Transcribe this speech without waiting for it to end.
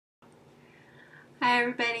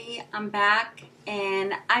everybody, I'm back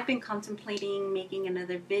and I've been contemplating making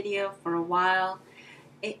another video for a while.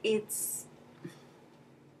 They're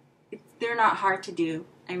not hard to do.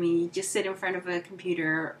 I mean, you just sit in front of a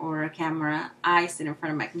computer or a camera. I sit in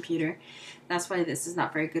front of my computer. That's why this is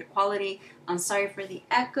not very good quality. I'm sorry for the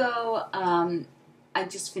echo. I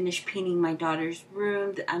just finished painting my daughter's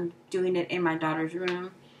room. I'm doing it in my daughter's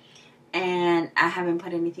room. And I haven't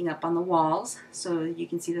put anything up on the walls, so you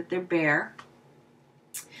can see that they're bare.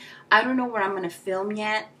 I don't know where I'm going to film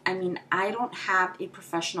yet. I mean, I don't have a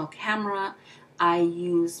professional camera. I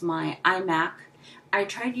use my iMac. I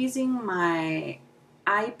tried using my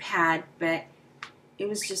iPad, but it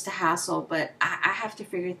was just a hassle. But I have to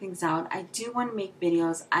figure things out. I do want to make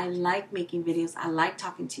videos. I like making videos. I like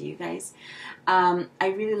talking to you guys. I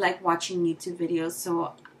really like watching YouTube videos,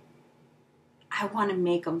 so I want to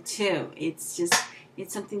make them too. It's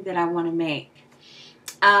something that I want to make.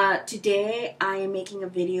 Today I am making a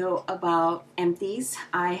video about Empties.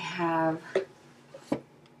 I have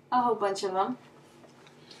a whole bunch of them,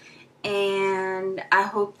 and I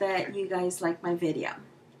hope that you guys like my video.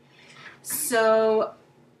 So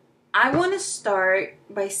I want to start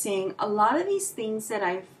by saying a lot of these things that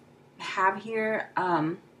I have here,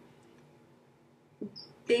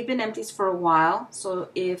 they've been Empties for a while, so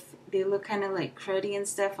if they look kind of like cruddy and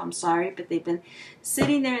stuff, I'm sorry, but they've been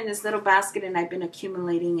sitting there in this little basket and I've been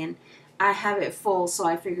accumulating, and I have it full, so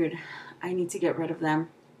I figured I need to get rid of them.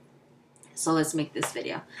 So let's make this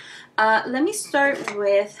video. Let me start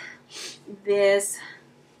with this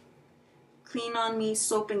Clean On Me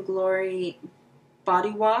Soap and Glory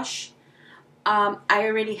body wash. I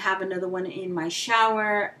already have another one in my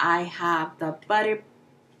shower. I have the body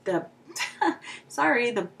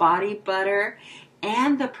butter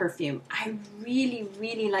and the perfume. I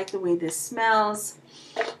really like the way this smells.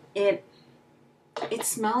 It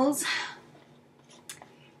smells,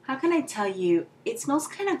 how can I tell you, it smells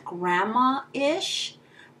kind of grandma-ish,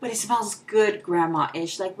 but it smells good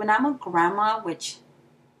grandma-ish. Like when I'm a grandma, which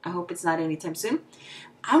I hope it's not anytime soon,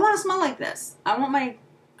 I want to smell like this. I want my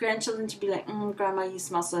grandchildren to be like, grandma, you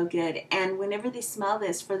smell so good. And whenever they smell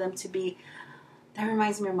this, for them to be, that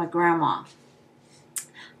reminds me of my grandma.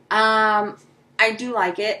 I do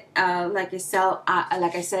like it. Like I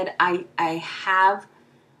said, I have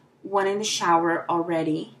one in the shower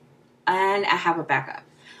already, and I have a backup.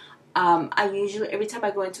 I usually, every time I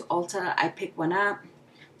go into Ulta, I pick one up.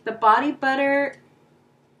 The body butter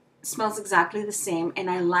smells exactly the same, and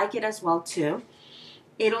I like it as well too.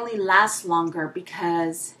 It only lasts longer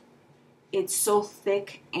because it's so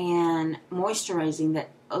thick and moisturizing that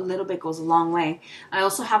a little bit goes a long way. I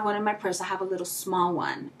also have one in my purse. I have a little small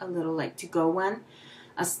one, a little like to-go one.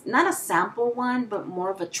 Not a sample one, but more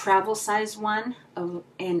of a travel size one.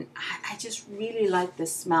 And I just really like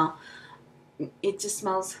this smell. It just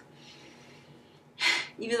smells,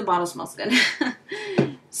 even the bottle smells good.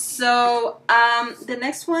 So the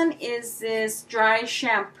next one is this dry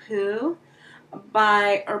shampoo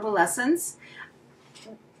by Herbal.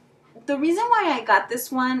 The reason why I got this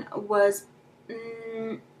one was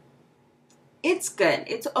it's good,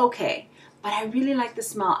 it's okay, but I really like the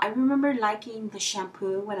smell. I remember liking the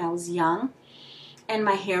shampoo when I was young and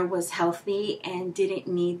my hair was healthy and didn't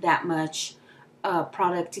need that much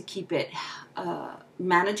product to keep it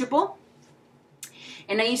manageable.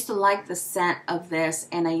 And I used to like the scent of this,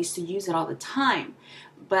 and I used to use it all the time.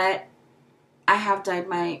 But I have dyed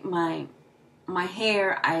my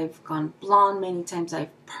hair. I've gone blonde many times.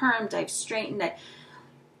 I've permed. I've straightened.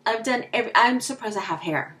 I've done I'm surprised I have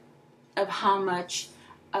hair of how much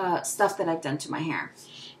stuff that I've done to my hair.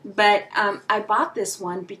 But I bought this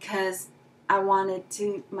one because I wanted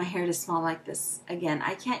my hair to smell like this again.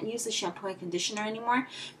 I can't use the shampoo and conditioner anymore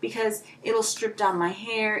because it'll strip down my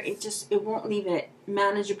hair. It won't leave it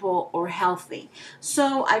manageable or healthy.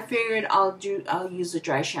 So I figured I'll use the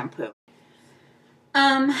dry shampoo.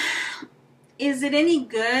 Is it any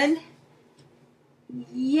good?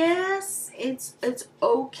 Yes, it's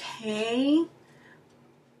okay.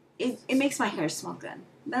 It makes my hair smell good.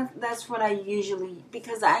 That's what I usually,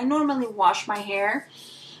 because I normally wash my hair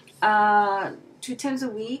 2 times a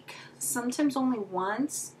week, sometimes only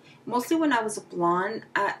once. Mostly when I was a blonde,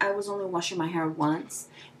 I was only washing my hair once.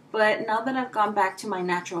 But now that I've gone back to my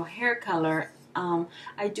natural hair color,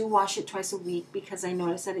 I do wash it twice a week because I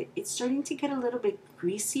noticed that it's starting to get a little bit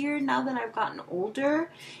greasier now that I've gotten older.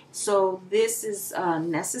 So this is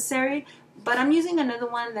necessary. But I'm using another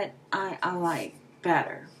one that I like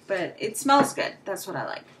better. But it smells good. That's what I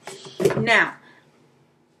like. Now,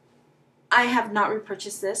 I have not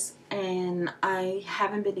repurchased this, and I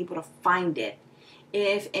haven't been able to find it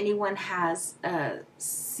If anyone has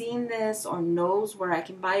seen this or knows where I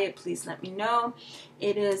can buy it, please let me know.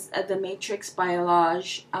 It is the Matrix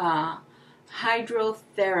Biolage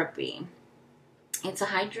Hydrotherapy. It's a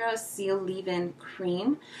Hydra Seal Leave-In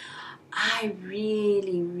Cream. I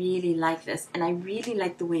really, really like this, and I really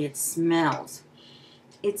like the way it smells.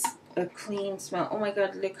 It's a clean smell. Oh my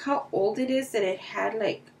god, look how old it is that it had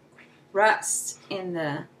like rust in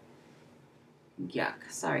the...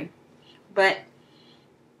 Yuck, sorry. But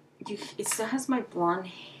it still has my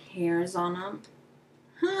blonde hairs on them.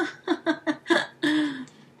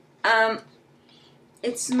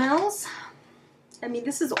 It smells... I mean,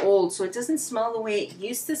 this is old, so it doesn't smell the way it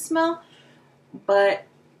used to smell, but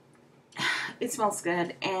it smells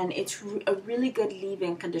good, and it's a really good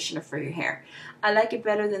leave-in conditioner for your hair. I like it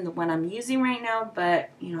better than the one I'm using right now,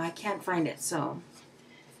 but, you know, I can't find it, so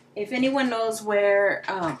if anyone knows where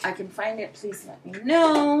I can find it, please let me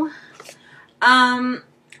know.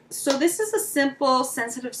 So this is a simple,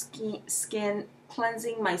 sensitive skin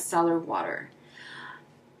cleansing micellar water.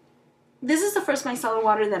 This is the first micellar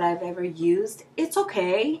water that I've ever used. It's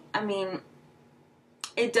okay. I mean,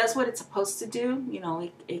 it does what it's supposed to do. You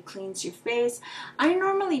know, it cleans your face. I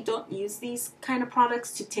normally don't use these kind of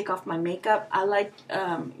products to take off my makeup. I like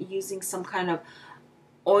using some kind of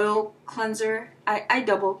oil cleanser. I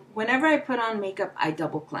double. Whenever I put on makeup, I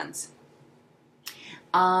double cleanse.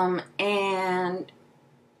 And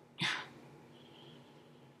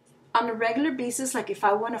on a regular basis, like if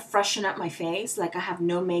I want to freshen up my face, like I have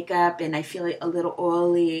no makeup and I feel it a little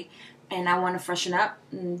oily and I want to freshen up,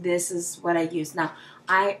 this is what I use. Now,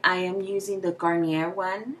 I am using the Garnier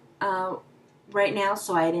one right now,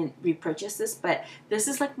 so I didn't repurchase this, but this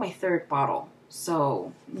is like my third bottle.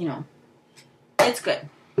 So, you know, it's good.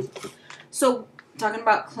 So, talking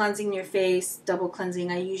about cleansing your face, double cleansing,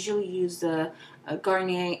 I usually use the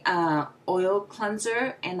Garnier oil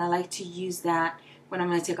cleanser, and I like to use that when I'm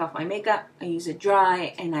going to take off my makeup. I use it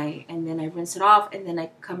dry, and then I rinse it off, and then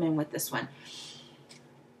I come in with this one.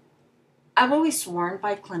 I've always sworn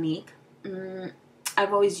by Clinique.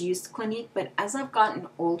 I've always used Clinique, but as I've gotten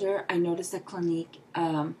older, I noticed that Clinique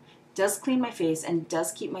does clean my face and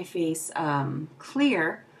does keep my face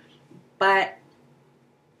clear, but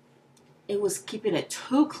it was keeping it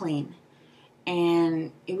too clean,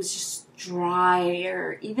 and it was just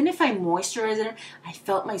drier. Even if I moisturized it, I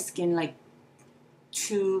felt my skin like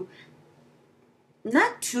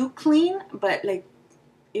not too clean, but like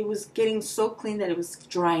it was getting so clean that it was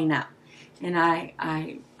drying up, and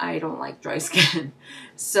I don't like dry skin.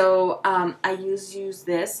 So I use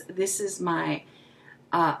this. This is my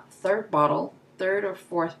third or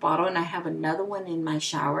fourth bottle, and I have another one in my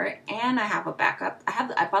shower, and I have a backup.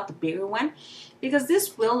 I bought the bigger one because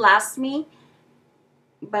this will last me,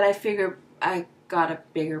 but I figure I got a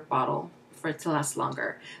bigger bottle for it to last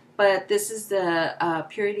longer. But this is the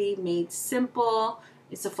Purity Made Simple.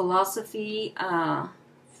 It's a Philosophy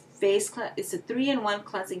face. It's a 3-in-1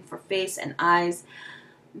 cleansing for face and eyes.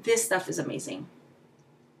 This stuff is amazing.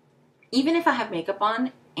 Even if I have makeup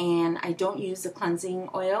on and I don't use the cleansing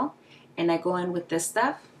oil, and I go in with this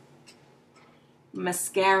stuff,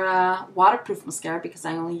 mascara, waterproof mascara, because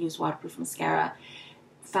I only use waterproof mascara,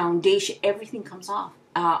 foundation, everything comes off.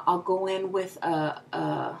 I'll go in with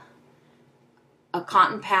a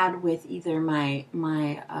cotton pad with either my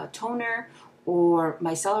toner or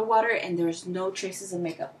micellar water, and there's no traces of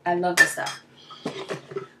makeup. I love this stuff.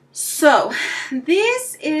 So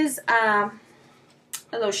this is a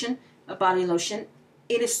lotion, a body lotion.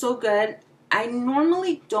 It is so good. I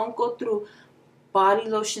normally don't go through body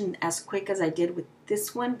lotion as quick as I did with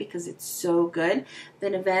this one because it's so good. The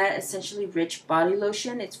Nivea Essentially Rich Body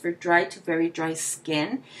Lotion. It's for dry to very dry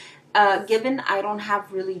skin. Given I don't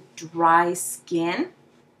have really dry skin,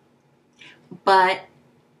 but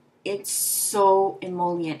it's so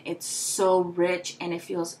emollient. It's so rich, and it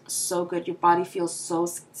feels so good. Your body feels so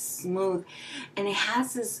smooth, and it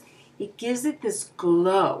has this, it gives it this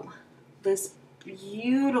glow, this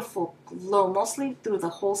beautiful glow, mostly through the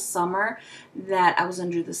whole summer that I was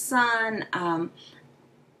under the sun.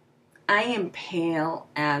 I am pale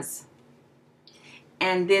as,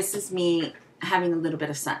 and this is me having a little bit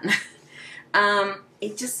of sun.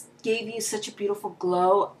 It just gave you such a beautiful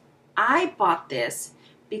glow. I bought this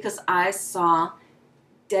because I saw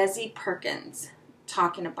Desi Perkins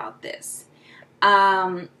talking about this.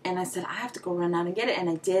 And I said, I have to go run out and get it. And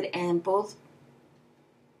I did. And both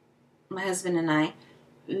my husband and I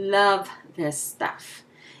love this stuff.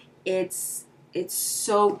 It's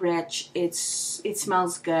so rich. It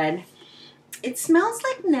smells good. It smells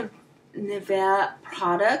like Nivea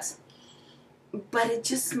products, but it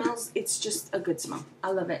just smells, it's just a good smell.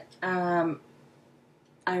 I love it.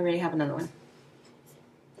 I already have another one.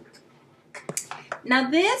 Now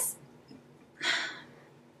this,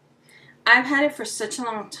 I've had it for such a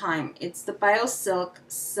long time. It's the Biosilk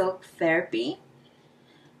Silk Therapy.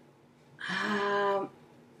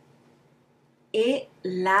 It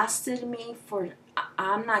lasted me for,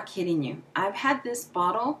 I'm not kidding you, I've had this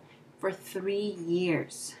bottle for 3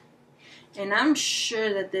 years. And I'm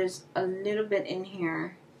sure that there's a little bit in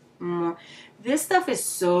here more. This stuff is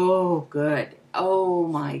so good. Oh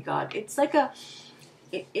my God. It's like a,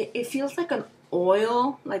 it feels like an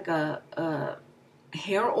oil, like a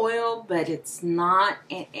hair oil, but it's not.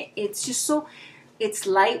 It's just so, it's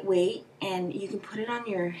lightweight and you can put it on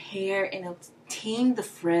your hair and it'll tame the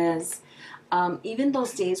frizz. Even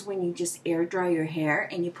those days when you just air dry your hair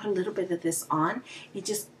and you put a little bit of this on, it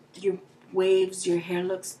just, your waves, your hair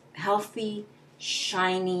looks healthy,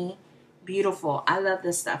 shiny, beautiful. I love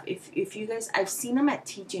this stuff. If you guys, I've seen them at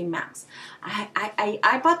TJ Maxx.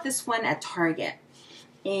 I bought this one at Target,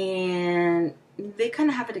 and they kind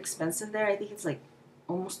of have it expensive there. I think it's like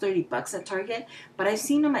almost 30 bucks at Target, but I've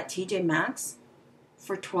seen them at TJ Maxx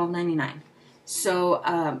for $12.99.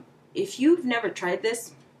 So if you've never tried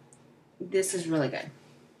this, this is really good.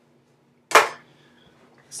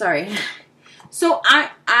 Sorry. So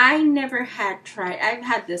I never had tried, I've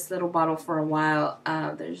had this little bottle for a while.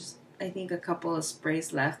 There's, I think, a couple of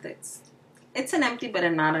sprays left. It's an empty, but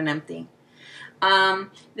not an empty.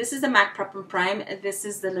 This is the MAC Prep+Prim. This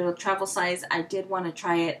is the little travel size. I did want to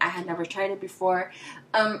try it. I had never tried it before.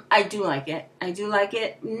 I do like it. I do like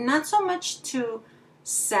it. Not so much to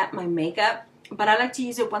set my makeup, but I like to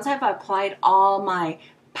use it once I've applied all my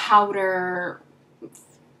powder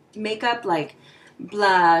makeup, like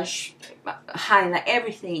blush, highlight,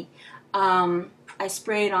 everything. I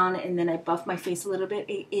spray it on and then I buff my face a little bit.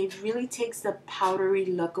 It really takes the powdery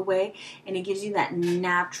look away and it gives you that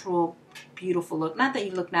natural, beautiful look. Not that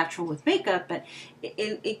you look natural with makeup, but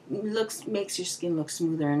it looks, makes your skin look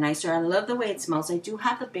smoother and nicer. I love the way it smells. I do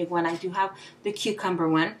have the big one. I do have the cucumber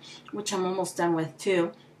one, which I'm almost done with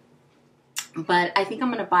too. But I think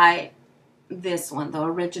I'm going to buy this one, the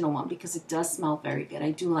original one, because it does smell very good.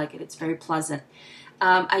 I do like it. It's very pleasant.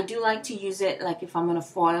 I do like to use it like if I'm going to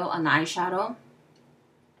foil an eyeshadow.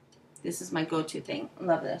 This is my go-to thing.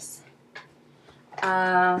 Love this.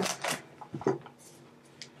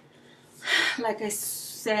 Like I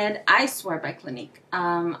said, I swear by Clinique.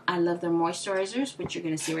 I love their moisturizers, which you're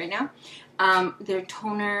going to see right now. Their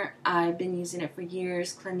toner, I've been using it for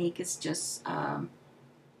years. Clinique is just, I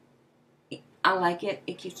like it.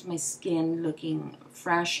 It keeps my skin looking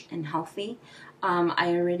fresh and healthy.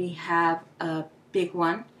 I already have a big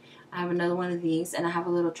one. I have another one of these, and I have a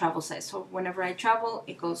little travel size. So whenever I travel,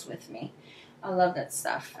 it goes with me. I love that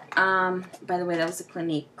stuff. By the way, that was a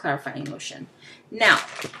Clinique clarifying lotion. Now,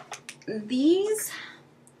 these,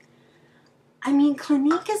 I mean,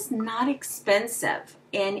 Clinique is not expensive,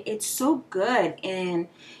 and it's so good, and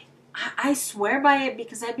I swear by it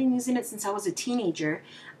because I've been using it since I was a teenager.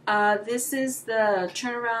 This is the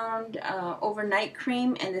Tournaround Overnight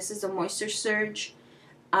Cream, and this is the Moisture Surge.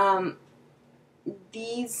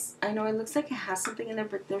 These, I know it looks like it has something in there,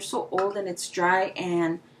 but they're so old and it's dry,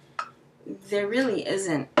 and there really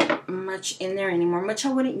isn't much in there anymore. Much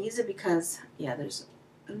I wouldn't use it because, yeah, there's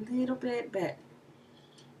a little bit, but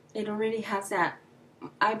it already has that.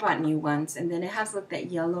 I bought new ones, and then it has like that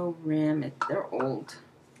yellow rim. They're old,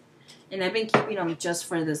 and I've been keeping them just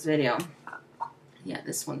for this video. Yeah,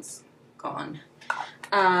 this one's gone.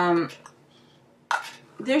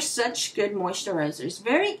 They're such good moisturizers.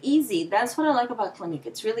 Very easy. That's what I like about Clinique.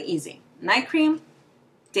 It's really easy. Night cream,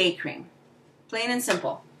 day cream. Plain and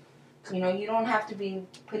simple. You know, you don't have to be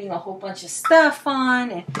putting a whole bunch of stuff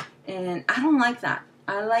on. And I don't like that.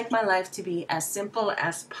 I like my life to be as simple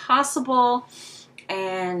as possible.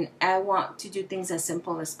 And I want to do things as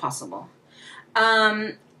simple as possible.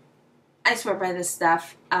 I swear by this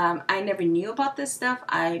stuff. I never knew about this stuff.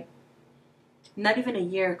 Not even a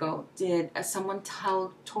year ago did someone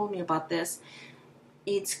told me about this.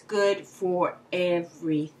 It's good for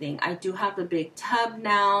everything. I do have a big tub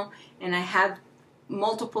now, and I have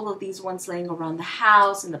multiple of these ones laying around the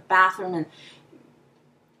house, in the bathroom, and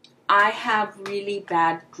I have really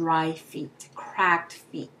bad dry feet, cracked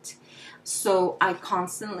feet. So I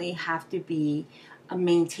constantly have to be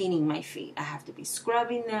maintaining my feet. I have to be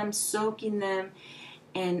scrubbing them, soaking them,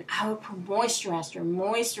 and I would put moisturizer,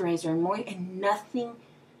 and nothing.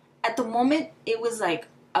 At the moment, it was like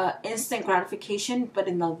instant gratification, but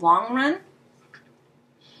in the long run,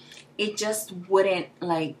 it just wouldn't,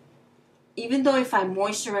 like, even though if I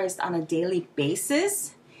moisturized on a daily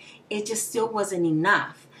basis, it just still wasn't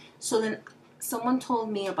enough. So then someone told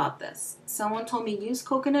me about this. Someone told me use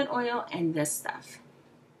coconut oil and this stuff.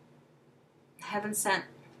 Heaven sent.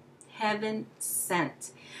 Heaven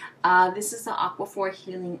sent. This is the Aquaphor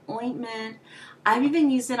Healing Ointment. I've even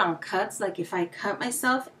used it on cuts. Like if I cut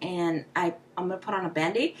myself and I'm going to put on a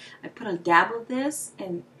Band-Aid, I put a dab of this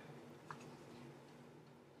and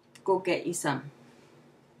go get you some.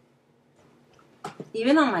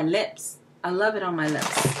 Even on my lips. I love it on my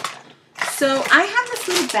lips. So I have this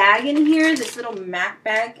little bag in here, this little MAC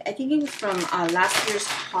bag. I think it was from last year's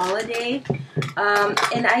holiday.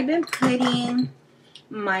 And I've been putting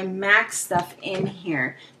my MAC stuff in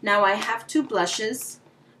here. Now I have 2 blushes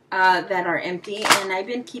that are empty, and I've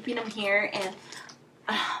been keeping them here. And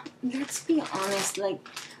let's be honest, like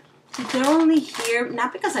they're only here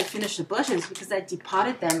not because I finished the blushes, because I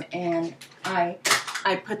depotted them and I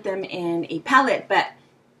put them in a palette. But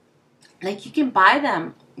like you can buy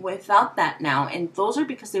them without that now, and those are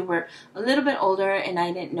because they were a little bit older and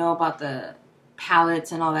I didn't know about the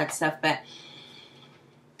palettes and all that stuff. But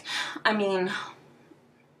I mean,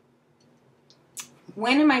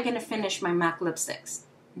 when am I going to finish my MAC lipsticks?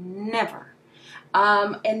 Never.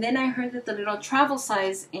 And then I heard that the little travel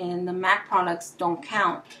size in the MAC products don't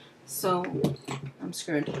count, so I'm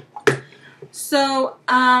screwed. So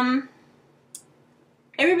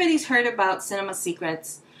everybody's heard about Cinema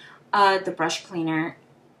Secrets, the brush cleaner.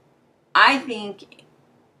 I think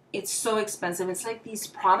it's so expensive. It's like these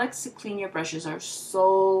products to clean your brushes are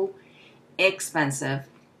so expensive.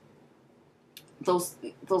 Those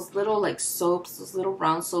little like soaps, those little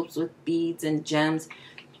round soaps with beads and gems,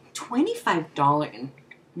 $25.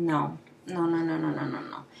 No.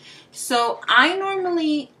 So I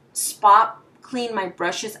normally spot clean my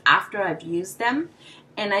brushes after I've used them,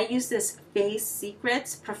 and I use this Face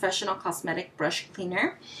Secrets Professional Cosmetic Brush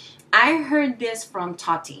Cleaner. I heard this from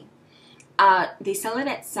Tati. They sell it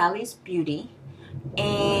at Sally's Beauty,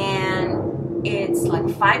 and it's like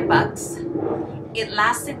 $5. It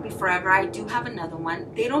lasted me forever. I do have another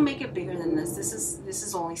one. They don't make it bigger than this. This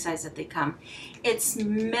is the only size that they come. It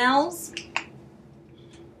smells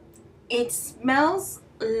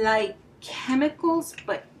like chemicals,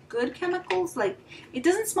 but good chemicals. Like it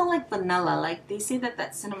doesn't smell like vanilla. Like they say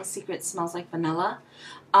that Cinema Secret smells like vanilla.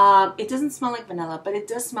 It doesn't smell like vanilla, but it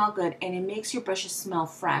does smell good, and it makes your brushes smell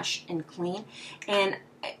fresh and clean. And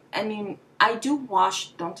I mean, I do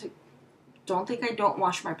wash. Don't think I don't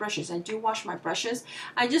wash my brushes. I do wash my brushes.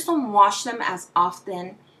 I just don't wash them as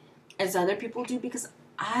often as other people do, because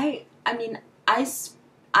I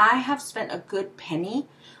have spent a good penny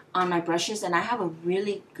on my brushes, and I have a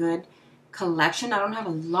really good collection. I don't have a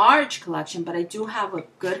large collection, but I do have a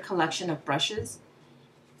good collection of brushes.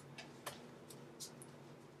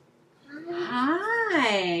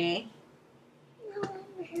 Hi.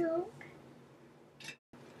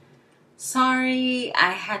 Sorry,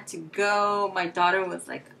 I had to go. My daughter was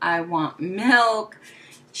like, I want milk.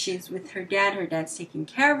 She's with her dad. Her dad's taking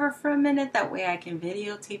care of her for a minute. That way I can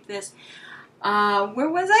videotape this. Where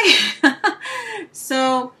was I?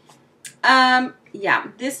 So, yeah,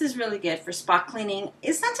 this is really good for spot cleaning.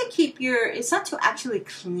 It's not to actually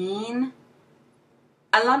clean.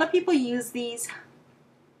 A lot of people use these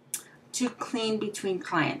to clean between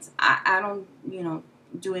clients. I don't,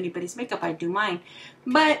 do anybody's makeup. I do mine.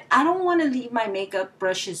 But I don't want to leave my makeup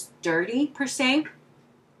brushes dirty per se,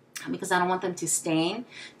 because I don't want them to stain.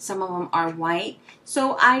 Some of them are white.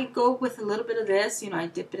 So I go with a little bit of this. I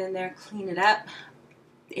dip it in there, clean it up.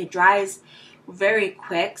 It dries very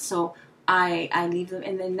quick. So I leave them.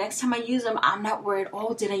 And then next time I use them, I'm not worried,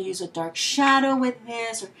 oh, did I use a dark shadow with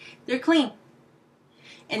this? Or they're clean.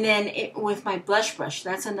 And then with my blush brush,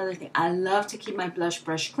 that's another thing. I love to keep my blush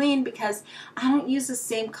brush clean because I don't use the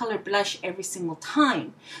same color blush every single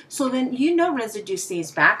time. So then residue stays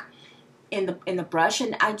back in the brush,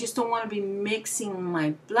 and I just don't want to be mixing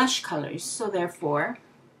my blush colors. So therefore,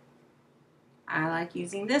 I like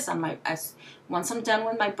using this on my. Once I'm done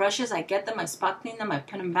with my brushes, I get them, I spot clean them, I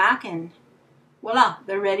put them back, and voila,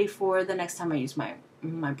 they're ready for the next time I use my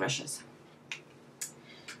brushes.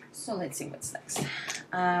 So let's see what's next.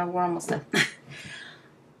 We're almost done.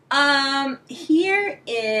 Here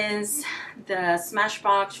is the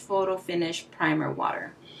Smashbox Photo Finish Primer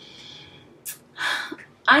Water.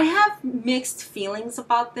 I have mixed feelings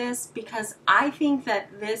about this because I think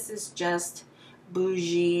that this is just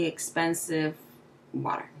bougie, expensive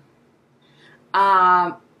water.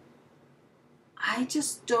 I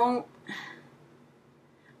just don't.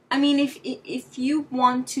 I mean, if you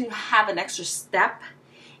want to have an extra step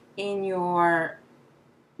in your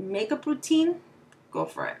makeup routine, go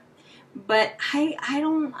for it. But I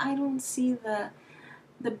don't see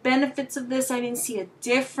the benefits of this. I didn't see a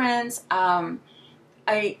difference. Then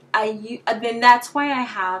that's why I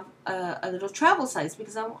have a little travel size,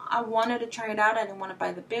 because I wanted to try it out. I didn't want to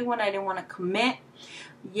buy the big one. I didn't want to commit.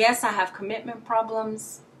 Yes, I have commitment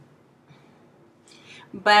problems,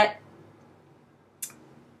 but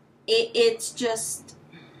it's just,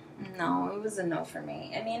 no, it was a no for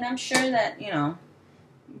me. I mean, I'm sure that, you know,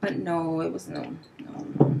 but no, it was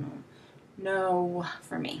no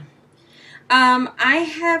for me. I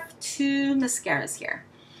have two mascaras here.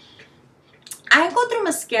 I go through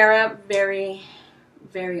mascara very,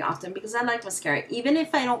 very often because I like mascara. Even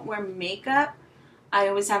if I don't wear makeup, I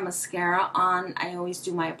always have mascara on. I always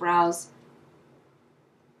do my brows.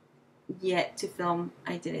 Yet to film,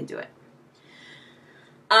 I didn't do it.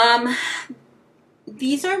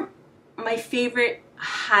 These are my favorite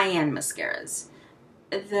high-end mascaras.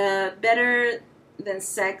 The Better Than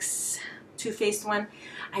Sex Too Faced one,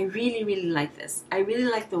 I really, really like this. I really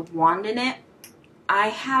like the wand in it. I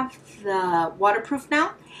have the waterproof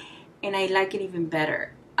now, and I like it even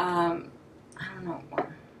better. I don't know.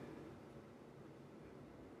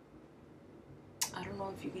 I don't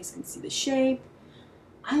know if you guys can see the shape.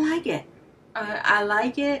 I like it. I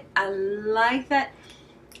like it. I like that.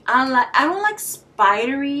 I don't like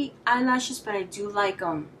spidery eyelashes, but I do like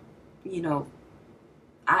you know,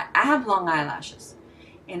 I have long eyelashes,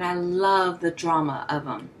 and I love the drama of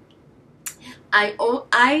them. I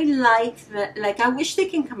like that. Like, I wish they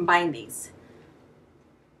can combine these.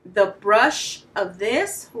 The brush of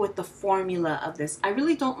this with the formula of this. I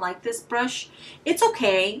really don't like this brush. It's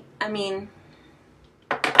okay. I mean,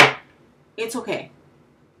 it's okay.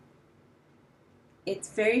 It's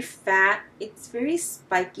very fat. It's very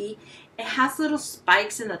spiky. It has little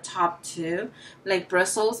spikes in the top too, like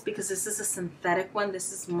bristles, because this is a synthetic one.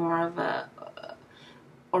 This is more of a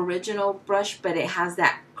original brush, but it has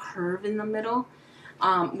that curve in the middle,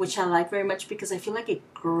 which I like very much because I feel like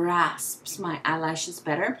it grasps my eyelashes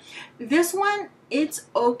better. This one, it's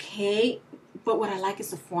okay, but what I like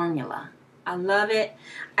is the formula. I love it.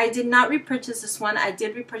 I did not repurchase this one. I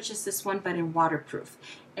did repurchase this one, but in waterproof,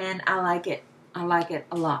 and I like it. I like it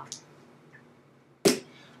a lot.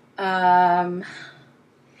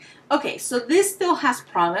 Okay, so this still has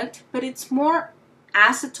product, but it's more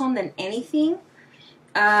acetone than anything.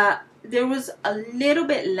 There was a little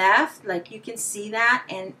bit left, like you can see that,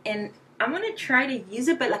 and I'm gonna try to use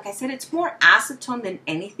it, but like I said, it's more acetone than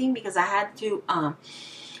anything because I had to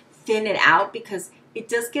thin it out because it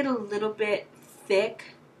does get a little bit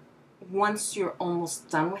thick once you're almost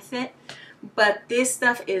done with it. But this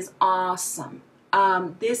stuff is awesome.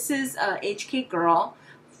 This is HK Girl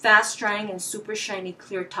Fast Drying and Super Shiny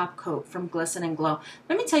Clear Top Coat from Glisten and Glow.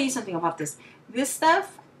 Let me tell you something about this. This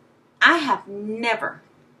stuff, I have never,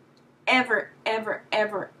 ever, ever,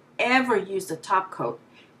 ever, ever used a top coat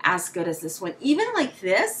as good as this one. Even like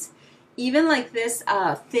this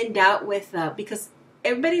thinned out with, because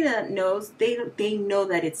everybody that knows, they know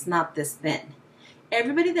that it's not this thin.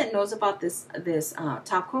 Everybody that knows about this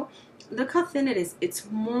top coat, look how thin it is. It's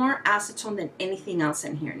more acetone than anything else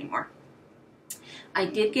in here anymore. I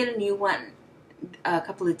did get a new one a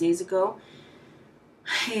couple of days ago.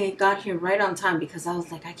 I got here right on time because I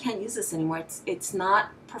was like, I can't use this anymore. It's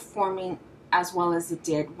not performing as well as it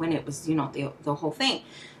did when it was, you know, the whole thing.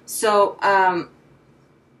 So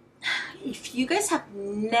if you guys have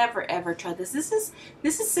never ever tried this is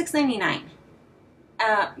 $6.99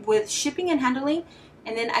 with shipping and handling.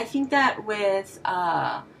 And then I think that with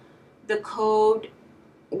the code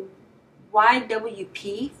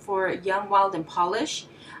YWP for Young, Wild, and Polish,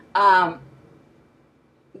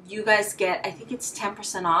 you guys get, I think it's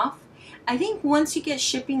 10% off. I think once you get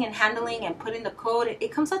shipping and handling and put in the code,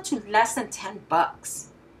 it comes out to less than 10 bucks.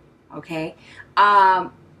 Okay?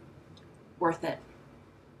 Worth it.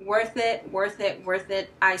 Worth it, worth it, worth it.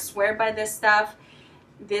 I swear by this stuff.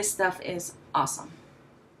 This stuff is awesome.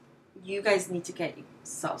 You guys need to get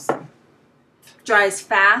yourself some. Dries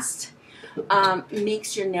fast.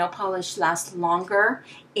 Makes your nail polish last longer.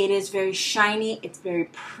 It is very shiny. It's very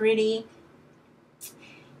pretty.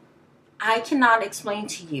 I cannot explain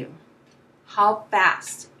to you how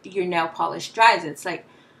fast your nail polish dries. It's like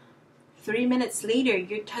 3 minutes later,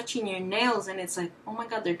 you're touching your nails and it's like, oh my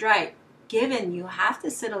God, they're dry. Given you have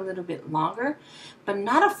to sit a little bit longer, but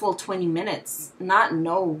not a full 20 minutes. Not,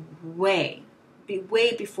 no way. Be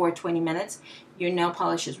way before 20 minutes, your nail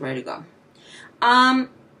polish is ready to go.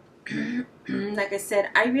 Like I said,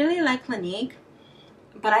 I really like Clinique,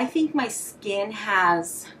 but I think my skin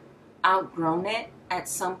has outgrown it at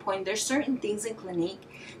some point. There's certain things in Clinique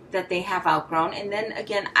that they have outgrown. And then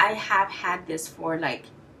again, I have had this for like,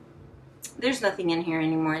 there's nothing in here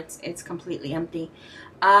anymore. It's completely empty.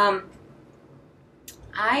 I've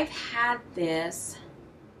had this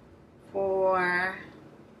for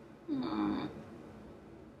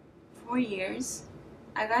 4 years.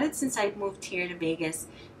 I got it since I moved here to Vegas,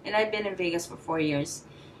 and I've been in Vegas for 4 years.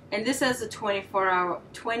 And this has a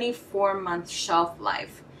 24-month shelf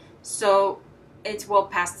life, so it's well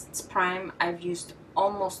past its prime. I've used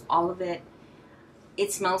almost all of it.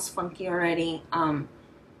 It smells funky already.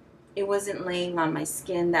 It wasn't laying on my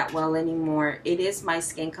skin that well anymore. It is my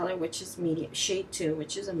skin color, which is medium, shade 2,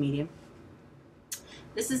 which is a medium.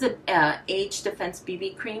 This is a Age Defense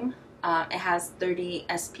BB cream. It has 30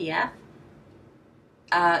 SPF.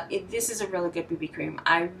 This is a really good BB cream.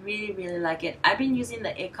 I really like it. I've been using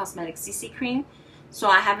the It Cosmetics CC cream, so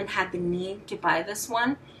I haven't had the need to buy this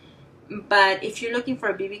one. But if you're looking for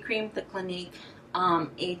a BB cream, the Clinique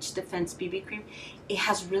Age Defense BB cream, it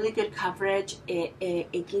has really good coverage.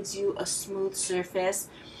 It gives you a smooth surface.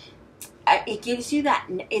 It gives you that,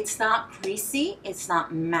 it's not greasy, it's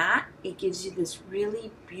not matte. It gives you this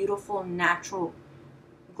really beautiful natural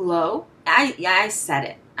glow. I said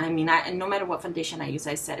it. I mean, no matter what foundation I use,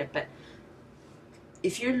 I said it. But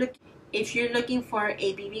if you're looking for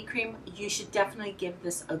a BB cream, you should definitely give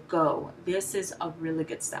this a go. This is a really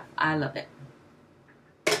good stuff. I love it.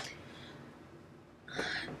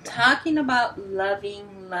 Talking about loving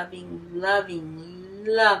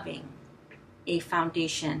a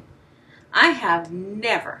foundation. I have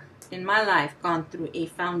never in my life gone through a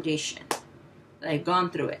foundation. Like, gone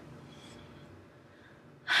through it.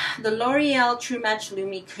 The L'Oreal True Match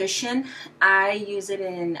Lumi Cushion. I use it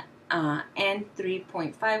in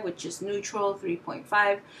N3.5, which is neutral,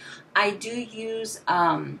 3.5. I do use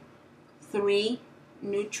 3,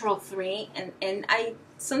 neutral 3, and I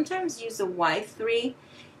sometimes use a Y3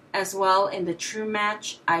 as well in the True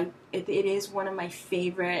Match. It is one of my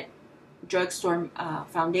favorite drugstore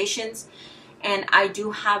foundations, and I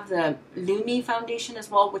do have the Lumi foundation as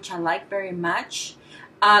well, which I like very much.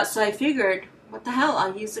 So I figured, what the hell,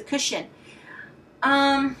 I'll use a cushion.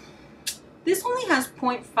 This only has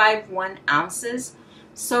 0.51 ounces,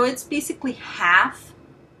 so it's basically half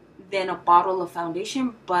than a bottle of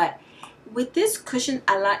foundation. But with this cushion,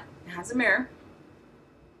 it has a mirror,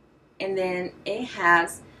 and then it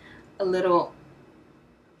has a little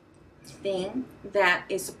thing that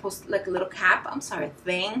is supposed to, like a little cap, a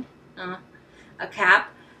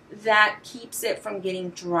cap that keeps it from getting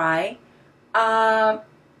dry. I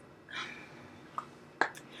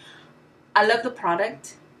love the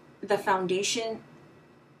product. The foundation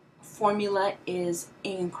formula is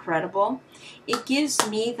incredible. It gives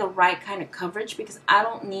me the right kind of coverage because I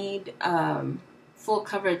don't need full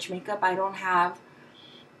coverage makeup. I don't have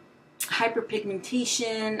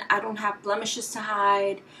hyperpigmentation. I don't have blemishes to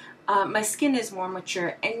hide. My skin is more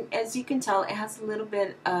mature, and as you can tell, it has a little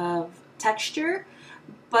bit of texture,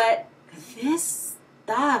 but this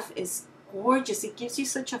stuff is gorgeous. It gives you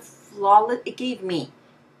such a flawless, it gave me,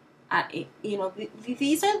 you know,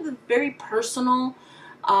 these are the very personal,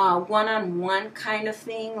 one-on-one kind of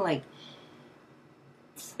thing. Like,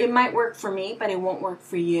 it might work for me, but it won't work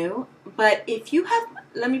for you. But if you have,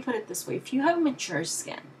 let me put it this way, if you have mature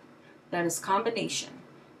skin that is combination,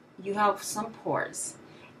 you have some pores,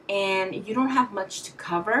 and you don't have much to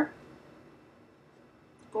cover,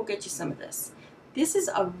 go get you some of this. This is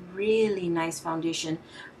a really nice foundation.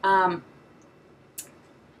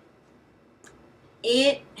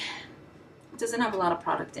 It doesn't have a lot of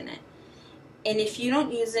product in it, and if you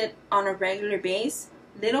don't use it on a regular base,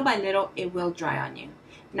 little by little it will dry on you.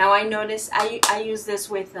 Now I notice I use this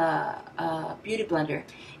with a beauty blender,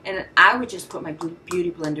 and I would just put my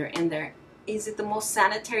beauty blender in there. Is it the most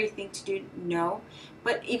sanitary thing to do? No.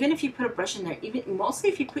 But even if you put a brush in there, even mostly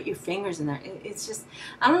if you put your fingers in there, it's just,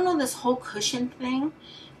 I don't know, this whole cushion thing.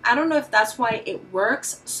 I don't know if that's why it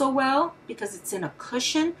works so well, because it's in a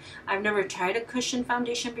cushion. I've never tried a cushion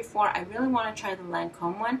foundation before. I really want to try the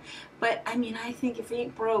Lancome one. But I mean, I think if it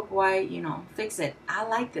ain't broke, why, you know, fix it. I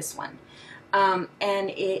like this one. And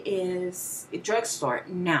it is a drugstore.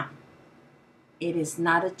 Now, it is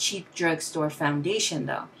not a cheap drugstore foundation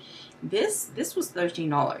though. This was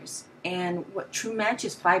 $13, and what True Match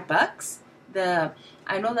is $5.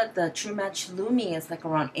 I know that the True Match Lumi is like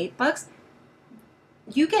around $8.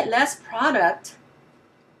 You get less product,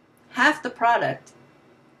 half the product,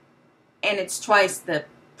 and it's twice the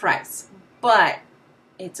price. But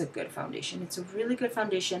it's a good foundation. It's a really good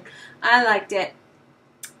foundation. I liked it.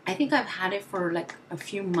 I think I've had it for like a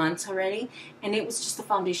few months already, and it was just the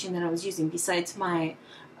foundation that I was using besides my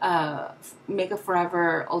Makeup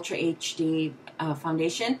Forever Ultra HD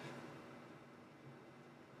foundation.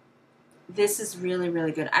 This is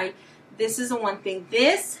really good. This is the one thing.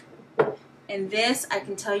 This And this, I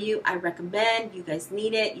can tell you, I recommend. You guys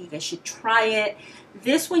need it. You guys should try it.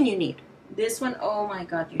 This one you need. This one, oh my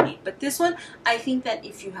God, you need. But this one, I think that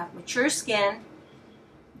if you have mature skin,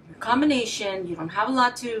 your combination, you don't have a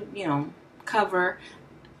lot to, you know, cover,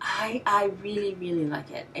 I really, really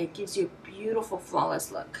like it. It gives you a beautiful,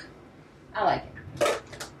 flawless look. I like it.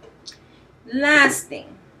 Last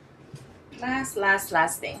thing.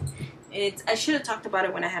 Last thing. I should have talked about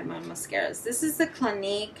it when I had my mascaras. This is the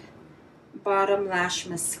Clinique Bottom Lash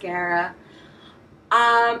Mascara.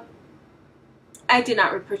 I did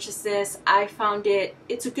not repurchase this. I found it.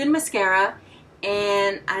 It's a good mascara,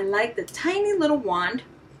 and I like the tiny little wand.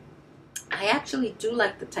 I actually do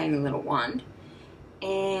like the tiny little wand.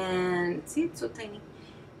 And see, it's so tiny.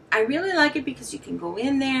 I really like it because you can go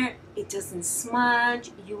in there. It doesn't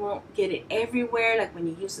smudge. You won't get it everywhere like when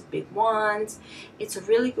you use the big wands. It's a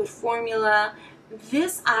really good formula.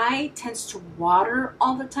 This eye tends to water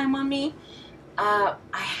all the time on me. I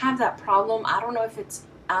have that problem. I don't know if it's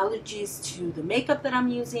allergies to the makeup that I'm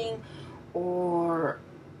using, or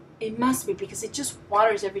it must be because it just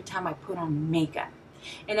waters every time I put on makeup.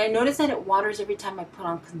 And I notice that it waters every time I put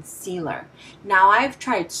on concealer. Now, I've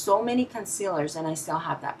tried so many concealers and I still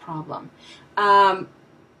have that problem. But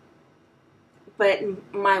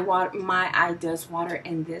my eye does water,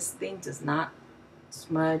 and this thing does not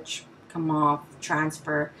smudge, come off,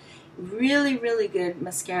 transfer. Really, really good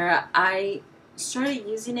mascara. I started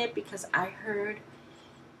using it because I heard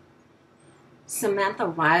Samantha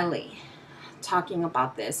Riley talking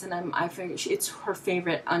about this, and I figured it's her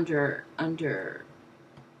favorite under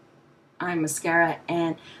eye mascara,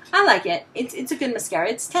 and I like it. It's a good mascara.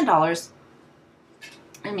 It's $10.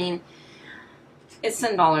 I mean, it's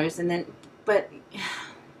 $10, and then, but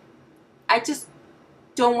I just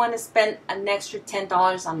don't want to spend an extra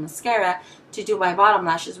 $10 on mascara to do my bottom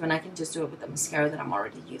lashes when I can just do it with the mascara that I'm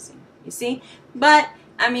already using. You see? But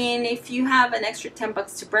I mean, if you have an extra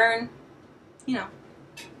 $10 to burn, you know,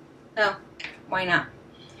 oh, why not?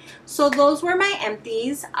 So those were my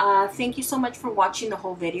empties. Thank you so much for watching the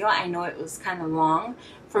whole video. I know it was kind of long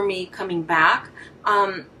for me coming back.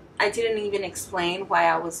 I didn't even explain why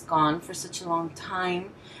I was gone for such a long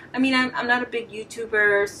time. I mean, I'm not a big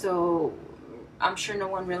YouTuber, so I'm sure no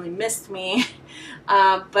one really missed me.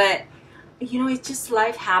 But you know, it's just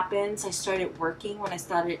life happens. I started working when I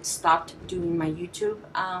stopped doing my YouTube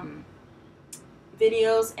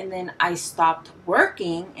videos, and then I stopped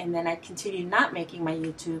working, and then I continued not making my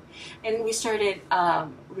YouTube, and we started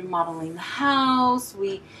remodeling the house.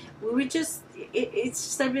 We were just it's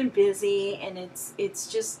just I've been busy, and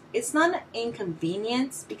it's not an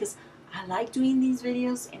inconvenience because I like doing these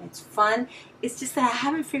videos and it's fun. It's just that I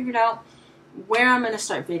haven't figured out where I'm gonna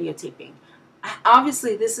start videotaping.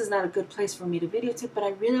 Obviously this is not a good place for me to videotape, but I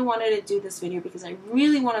really wanted to do this video because I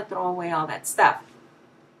really want to throw away all that stuff.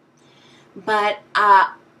 But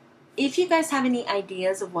if you guys have any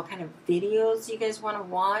ideas of what kind of videos you guys want to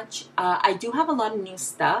watch, I do have a lot of new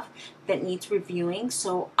stuff that needs reviewing,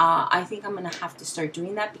 so I think I'm gonna have to start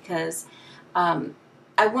doing that because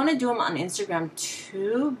I want to do them on Instagram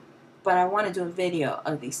too, but I want to do a video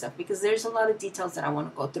of these stuff because there's a lot of details that I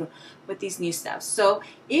want to go through with these new stuff. So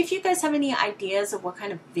if you guys have any ideas of what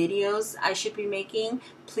kind of videos I should be making,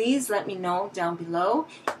 please let me know down below.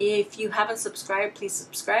 If you haven't subscribed, please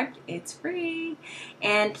subscribe. It's free.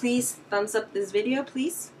 And please thumbs up this video,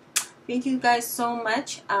 please. Thank you guys so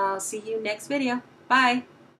much. I'll see you next video. Bye.